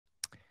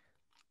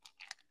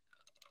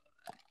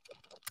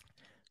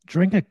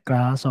drink a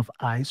glass of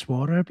ice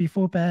water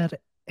before bed,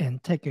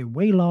 and take a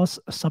weight loss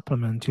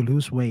supplement to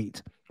lose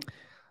weight.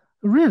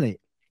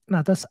 Really?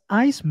 Now, does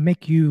ice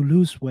make you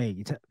lose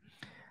weight?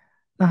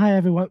 Now, hi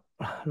everyone.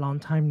 Long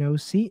time no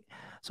see.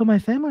 So my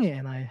family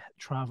and I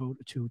traveled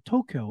to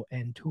Tokyo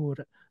and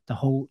toured the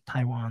whole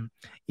Taiwan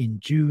in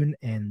June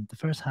and the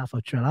first half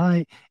of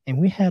July, and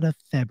we had a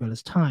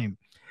fabulous time.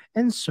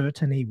 And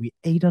certainly we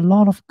ate a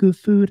lot of good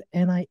food,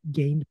 and I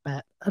gained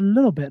back a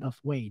little bit of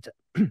weight.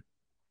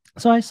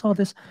 So I saw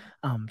this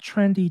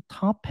trendy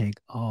topic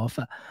of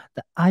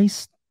the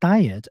ice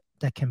diet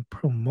that can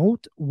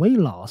promote weight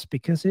loss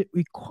because it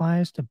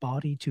requires the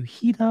body to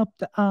heat up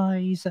the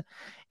ice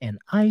and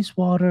ice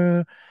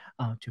water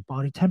to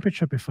body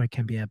temperature before it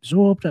can be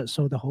absorbed.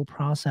 So the whole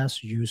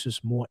process uses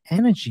more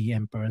energy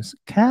and burns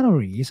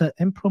calories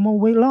and promote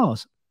weight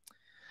loss.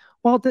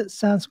 Well, that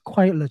sounds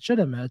quite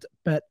legitimate,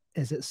 but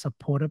is it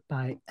supported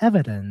by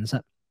evidence?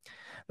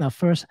 Now,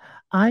 first,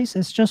 ice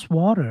is just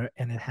water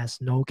and it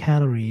has no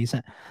calories.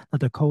 Now,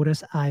 the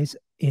coldest ice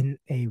in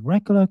a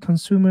regular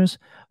consumer's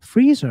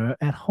freezer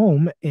at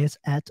home is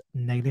at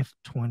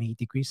 -20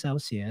 degrees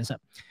Celsius.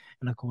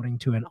 And according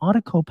to an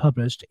article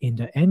published in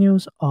the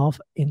Annals of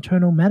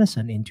Internal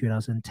Medicine in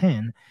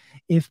 2010,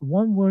 if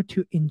one were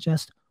to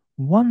ingest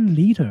 1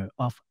 liter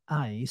of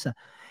ice,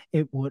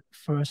 it would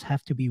first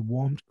have to be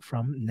warmed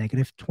from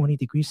 -20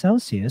 degrees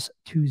Celsius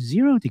to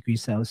 0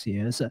 degrees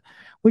Celsius,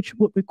 which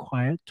would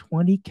require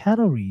 20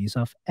 calories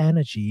of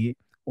energy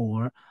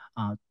or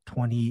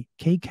 20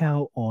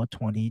 kcal or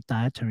 20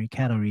 dietary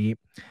calorie.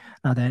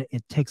 Now then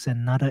it takes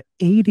another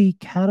 80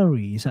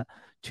 calories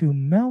to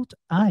melt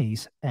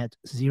ice at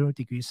 0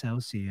 degrees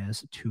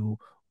Celsius to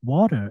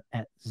water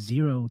at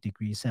 0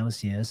 degrees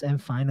Celsius.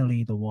 And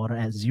finally, the water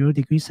at 0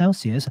 degrees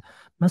Celsius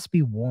must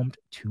be warmed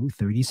to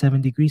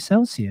 37 degrees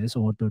Celsius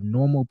or the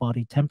normal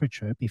body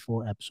temperature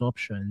before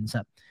absorption.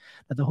 Now,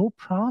 the whole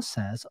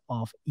process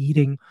of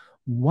eating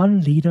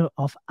 1 liter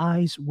of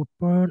ice would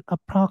burn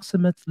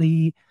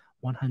approximately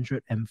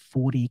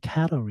 140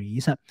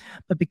 calories.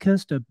 But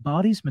because the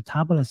body's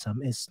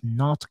metabolism is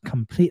not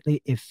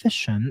completely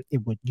efficient,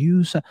 it would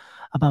use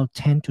about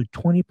 10 to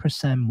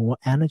 20% more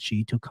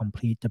energy to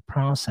complete the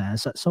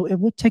process. So it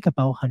would take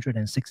about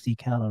 160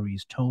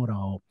 calories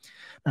total.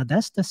 Now,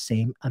 that's the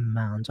same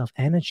amount of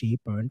energy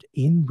burned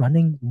in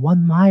running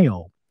 1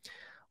 mile.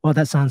 Well,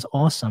 that sounds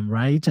awesome,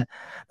 right?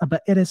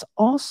 But it is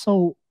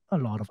also a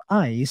lot of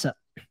ice.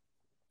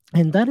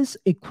 And that is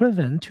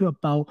equivalent to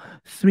about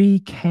 3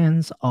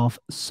 cans of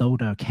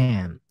soda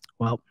can.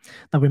 Well,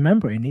 now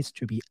remember, it needs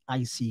to be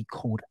icy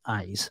cold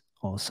ice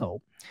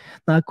also.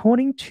 Now,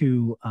 according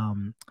to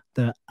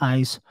the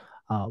ice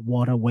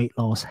water weight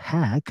loss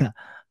hack,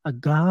 a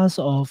glass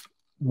of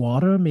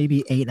water,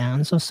 maybe 8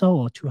 ounces or so,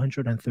 or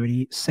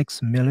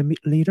 236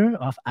 milliliter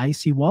of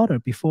icy water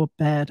before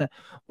bed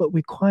would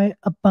require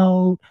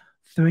about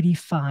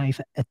 35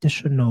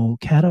 additional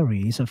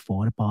calories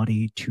for the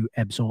body to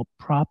absorb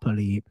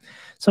properly.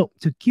 So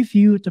to give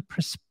you the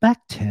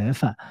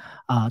perspective,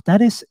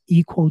 that is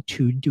equal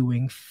to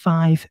doing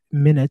 5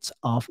 minutes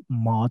of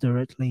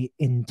moderately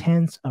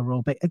intense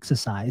aerobic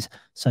exercise,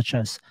 such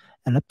as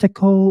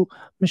elliptical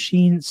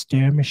machine,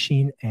 stair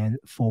machine, and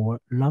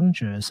forward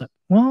lunges.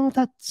 Well,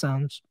 that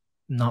sounds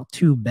not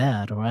too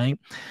bad, right?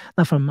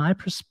 Now, from my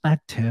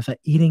perspective,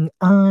 eating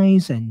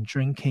ice and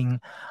drinking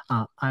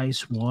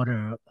ice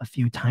water a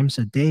few times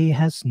a day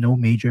has no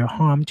major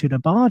harm to the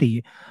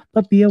body.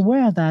 But be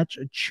aware that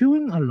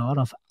chewing a lot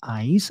of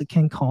ice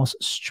can cause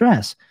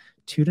stress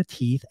to the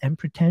teeth and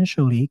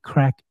potentially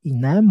crack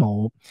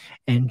enamel.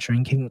 And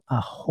drinking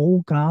a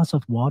whole glass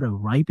of water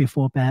right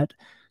before bed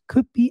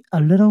could be a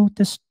little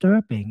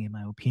disturbing, in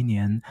my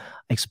opinion,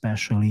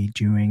 especially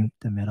during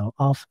the middle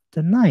of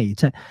the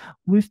night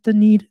with the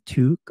need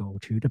to go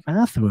to the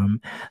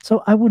bathroom.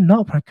 So I would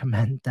not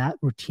recommend that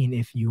routine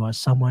if you are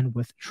someone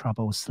with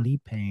trouble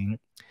sleeping.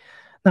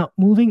 Now,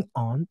 moving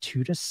on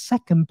to the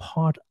second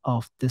part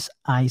of this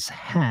ice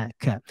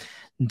hack,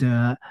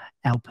 the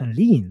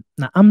Alpilean.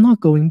 Now, I'm not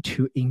going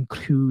to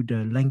include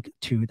a link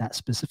to that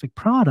specific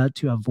product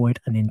to avoid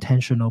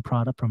unintentional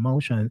product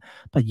promotion,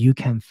 but you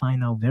can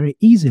find out very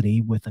easily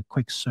with a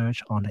quick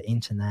search on the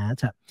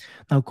internet.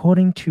 Now,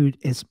 according to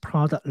its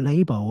product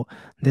label,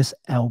 this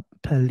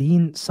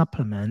Alpilean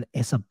supplement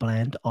is a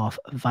blend of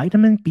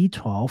vitamin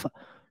B12,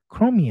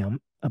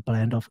 chromium, a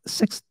blend of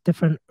 6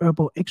 different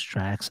herbal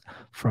extracts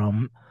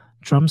from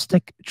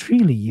drumstick tree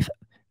leaf,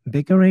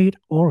 bigarade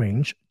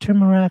orange,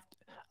 turmeric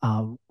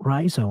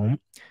rhizome,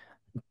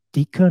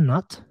 Dika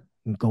Nut,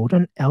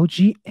 golden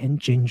algae, and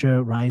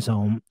ginger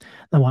rhizome.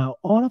 Now, while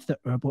all of the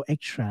herbal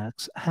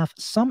extracts have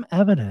some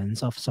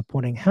evidence of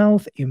supporting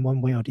health in one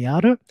way or the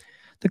other,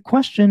 the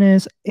question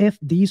is if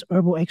these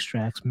herbal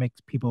extracts make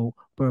people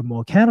burn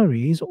more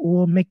calories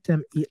or make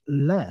them eat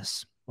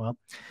less. Well,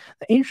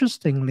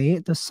 interestingly,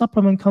 the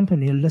supplement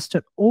company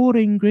listed all the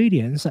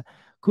ingredients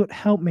could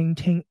help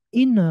maintain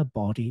inner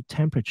body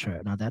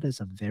temperature. Now, that is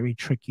a very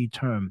tricky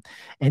term.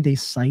 And they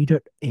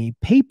cited a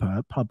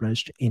paper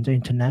published in the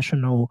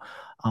International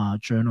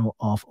Journal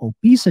of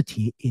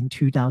Obesity in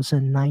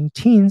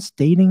 2019,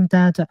 stating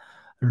that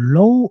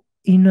low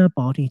inner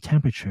body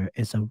temperature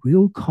is a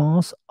real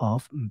cause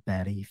of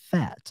belly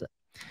fat.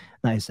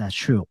 Now, is that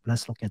true?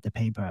 Let's look at the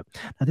paper.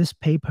 Now, this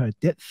paper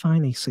did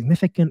find a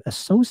significant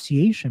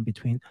association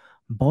between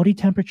body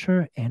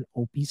temperature and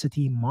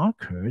obesity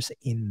markers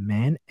in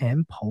men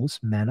and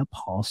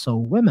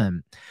postmenopausal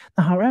women.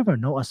 Now, however,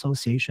 no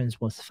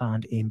associations was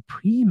found in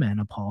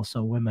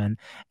premenopausal women,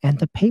 and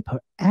the paper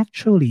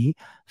actually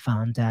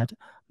found that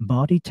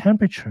body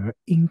temperature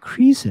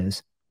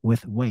increases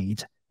with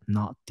weight,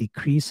 not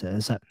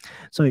decreases.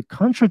 So it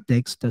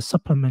contradicts the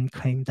supplement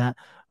claim that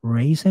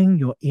raising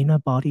your inner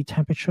body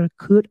temperature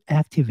could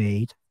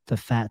activate the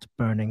fat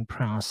burning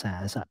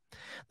process.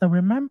 Now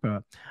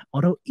remember,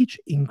 although each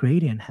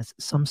ingredient has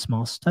some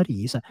small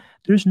studies,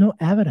 there's no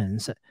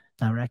evidence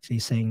directly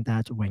saying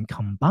that when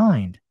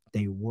combined,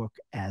 they work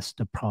as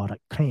the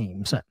product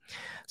claims.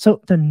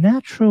 So the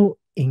natural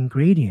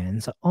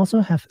ingredients also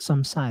have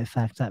some side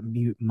effects that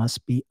you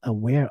must be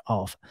aware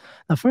of.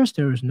 Now, first,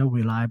 there is no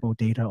reliable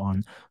data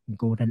on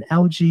golden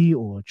algae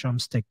or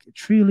drumstick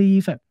tree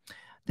leaf.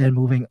 Then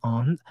moving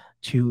on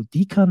to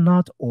Dika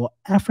nut or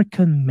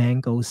African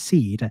mango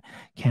seed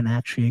can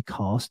actually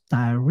cause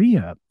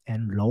diarrhea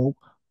and low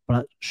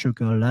blood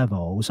sugar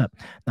levels.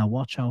 Now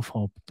watch out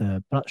for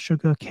the blood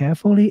sugar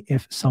carefully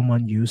if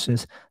someone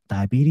uses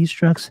diabetes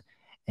drugs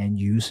and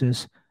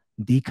uses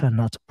Dika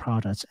nut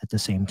products at the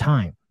same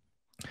time.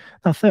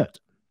 Now third,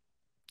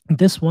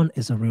 this one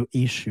is a real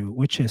issue,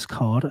 which is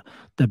called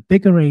the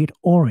bigarade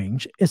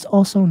orange. It's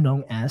also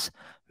known as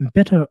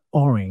bitter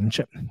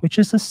orange, which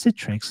is a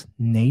citrus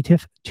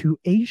native to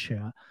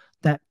Asia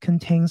that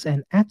contains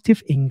an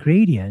active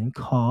ingredient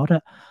called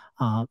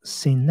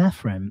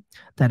synephrine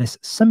that is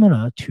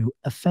similar to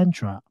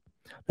ephedra.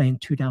 In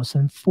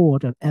 2004,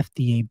 the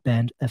FDA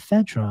banned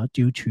ephedra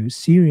due to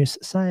serious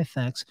side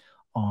effects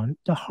on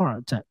the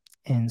heart.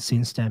 And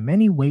since then,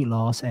 many weight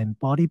loss and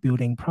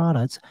bodybuilding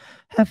products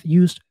have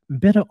used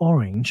bitter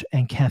orange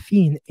and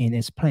caffeine in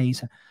its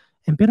place.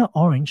 And bitter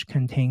orange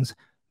contains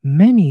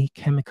many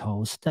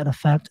chemicals that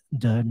affect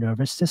the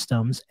nervous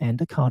systems and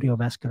the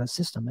cardiovascular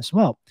system as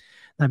well.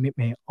 Now, it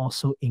may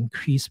also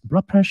increase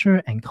blood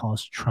pressure and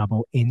cause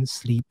trouble in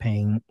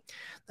sleeping.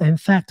 In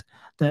fact,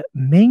 the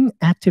main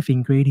active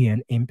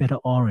ingredient in bitter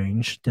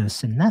orange, the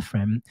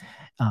synephrine,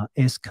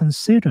 is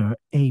considered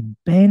a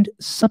banned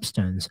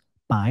substance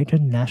by the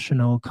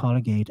National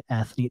Collegiate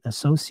Athlete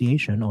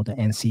Association, or the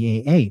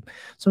NCAA.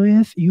 So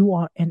if you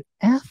are an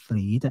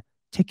athlete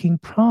taking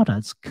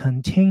products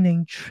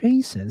containing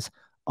traces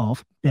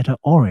of bitter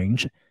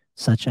orange,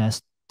 such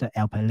as the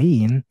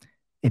Alpilean,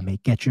 it may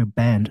get you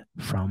banned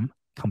from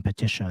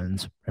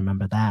competitions.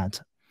 Remember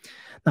that.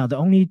 Now, the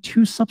only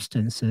two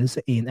substances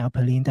in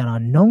Alpilean that are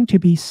known to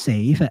be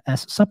safe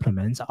as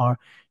supplements are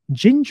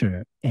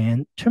ginger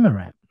and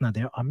turmeric. Now,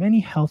 there are many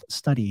health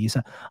studies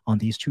on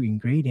these two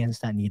ingredients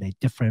that need a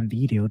different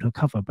video to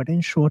cover, but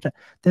in short,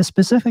 their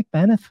specific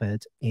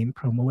benefit in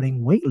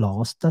promoting weight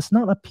loss does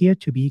not appear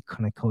to be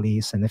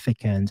clinically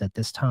significant at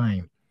this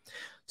time.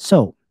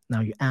 So, now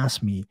you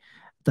ask me,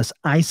 does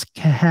ice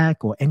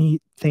hack or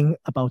anything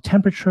about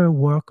temperature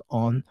work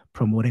on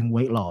promoting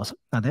weight loss?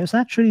 Now, there's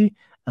actually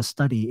a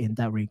study in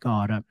that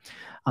regard.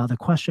 The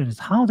question is,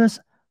 how does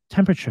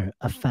temperature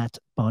affect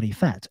body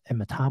fat and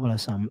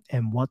metabolism,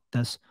 and what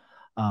does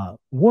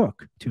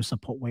work to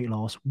support weight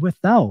loss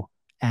without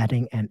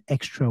adding an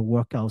extra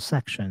workout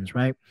sections,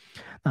 right?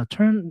 Now,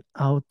 turn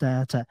out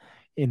that,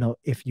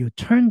 if you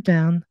turn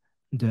down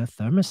the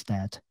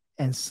thermostat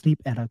and sleep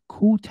at a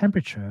cool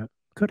temperature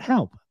could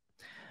help.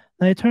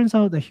 Now, it turns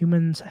out that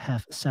humans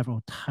have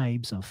several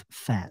types of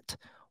fat.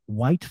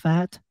 White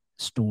fat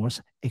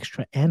stores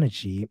extra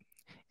energy,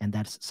 and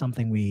that's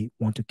something we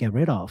want to get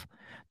rid of.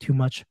 Too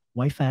much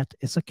white fat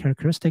is a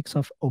characteristic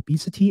of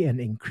obesity and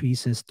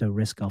increases the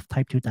risk of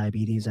type 2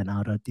 diabetes and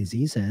other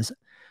diseases.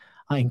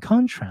 In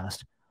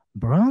contrast,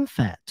 brown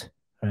fat,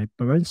 right,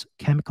 burns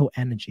chemical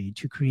energy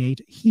to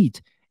create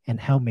heat and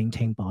help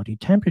maintain body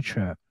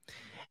temperature.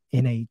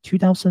 In a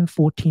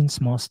 2014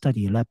 small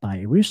study led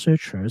by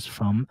researchers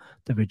from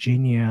the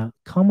Virginia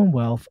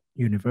Commonwealth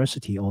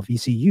University, or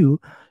VCU,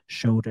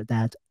 showed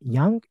that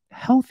young,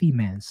 healthy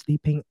men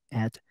sleeping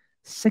at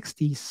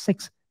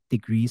 66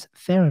 degrees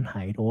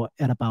Fahrenheit, or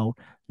at about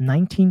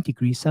 19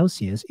 degrees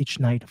Celsius each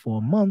night for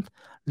a month,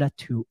 led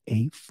to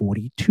a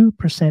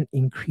 42%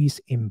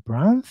 increase in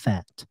brown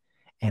fat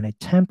and a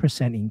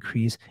 10%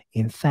 increase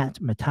in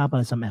fat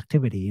metabolism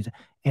activities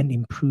and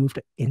improved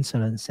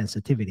insulin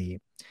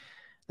sensitivity.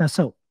 Now,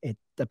 so it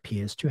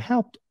appears to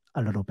help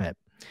a little bit.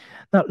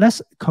 Now,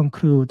 let's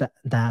conclude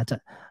that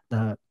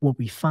what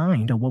we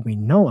find or what we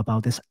know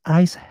about this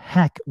ice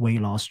hack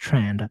weight loss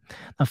trend.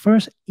 Now,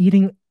 first,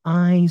 eating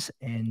ice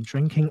and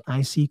drinking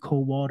icy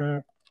cold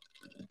water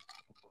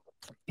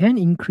can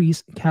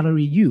increase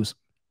calorie use.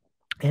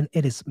 And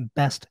it is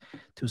best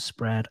to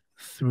spread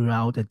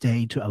throughout the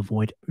day to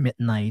avoid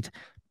midnight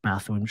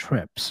bathroom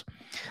trips.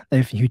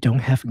 If you don't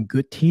have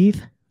good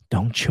teeth,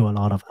 don't chew a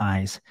lot of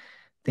ice.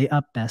 They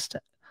are best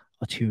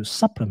to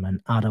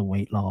supplement other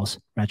weight loss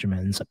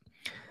regimens.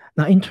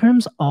 Now, in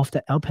terms of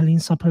the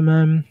Alpilean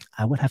supplement,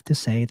 I would have to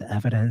say the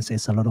evidence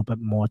is a little bit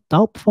more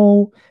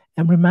doubtful.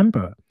 And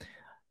remember,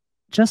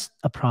 just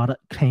a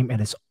product claim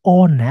it is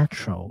all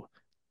natural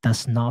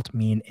does not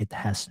mean it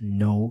has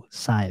no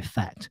side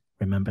effect.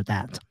 Remember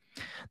that.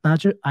 Now,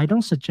 I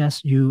don't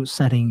suggest you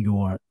setting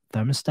your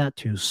thermostat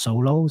to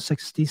solo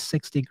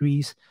 66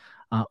 degrees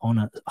on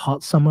a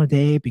hot summer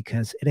day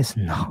because it is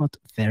not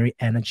very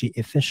energy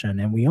efficient.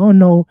 And we all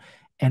know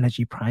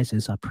energy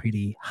prices are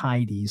pretty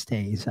high these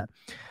days.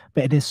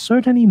 But it is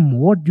certainly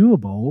more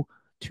doable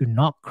to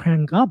not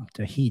crank up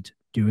the heat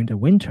during the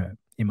winter,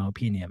 in my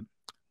opinion.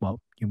 Well,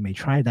 you may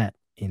try that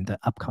in the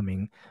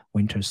upcoming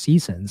winter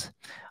seasons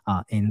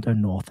in the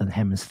Northern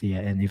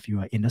Hemisphere. And if you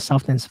are in the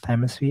Southern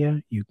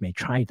Hemisphere, you may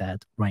try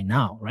that right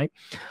now, right?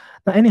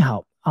 Now,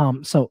 anyhow,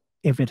 so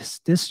if it is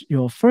this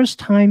your first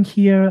time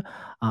here,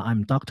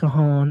 I'm Dr.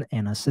 Han,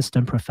 an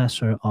assistant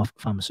professor of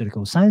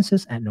pharmaceutical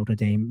sciences at Notre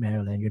Dame,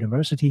 Maryland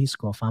University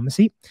School of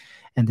Pharmacy.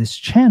 And this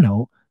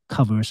channel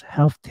covers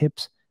health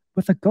tips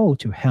with a goal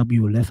to help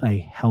you live a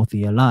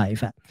healthier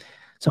life.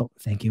 So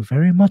thank you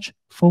very much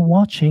for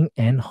watching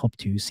and hope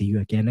to see you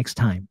again next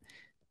time.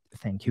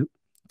 Thank you.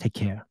 Take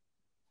care.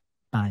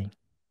 Bye.